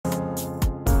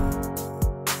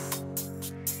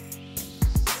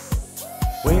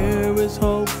Where is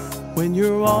hope when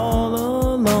you're all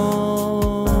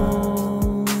alone?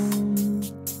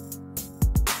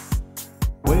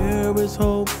 Where is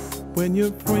hope when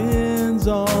your friends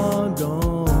are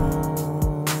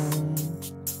gone?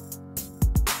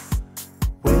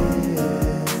 Where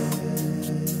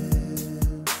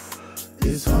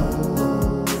is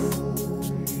hope?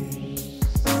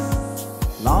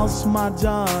 Lost my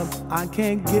job, I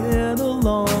can't get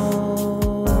along.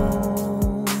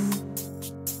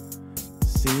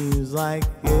 Seems like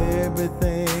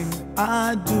everything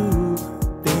I do,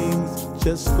 things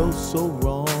just go so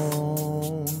wrong.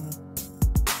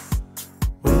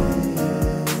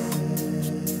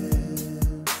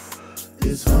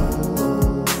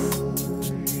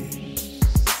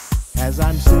 As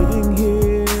I'm sitting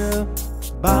here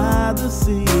by the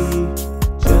sea,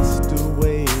 just the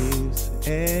waves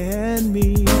and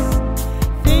me,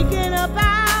 thinking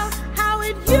about how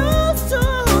it used to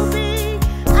be.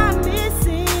 I'm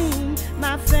missing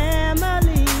my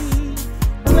family.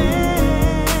 Where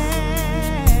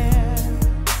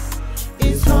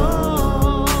is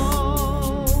hope?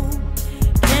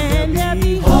 Can there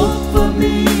be hope for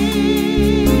me?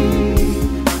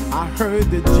 I heard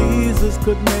that Jesus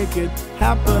could make it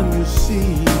happen, you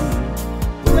see.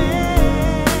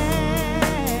 Where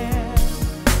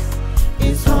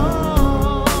is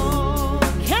hope?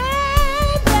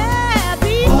 Can there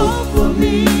be hope for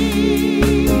me?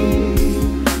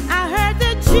 I heard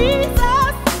that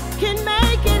Jesus can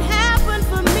make it happen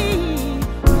for me.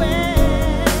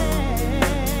 Where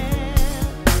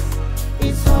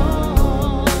is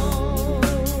hope?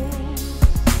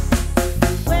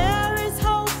 Where is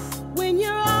hope when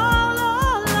you're all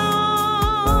alone?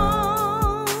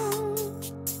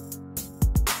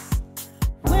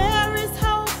 Where is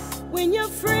hope when your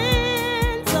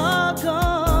friends are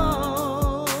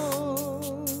gone?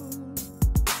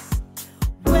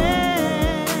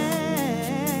 Where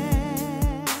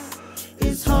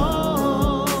is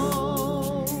hope?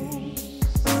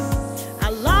 I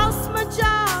lost my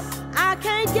job, I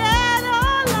can't get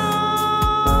along.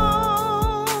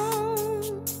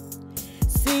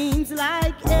 Seems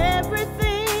like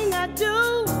everything I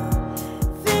do,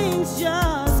 things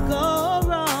just go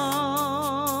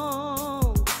wrong.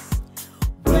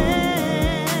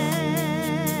 Where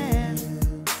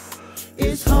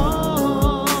is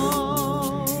hope?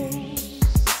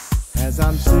 As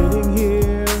I'm sitting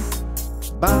here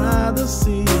by the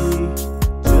sea,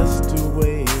 just two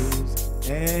waves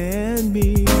and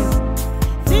me,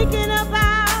 Thinking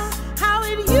about how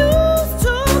it used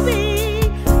to be.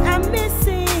 I'm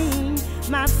missing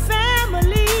my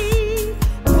family.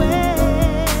 Where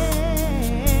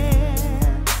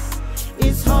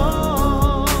is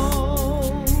hope?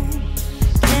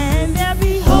 Can there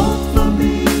be hope?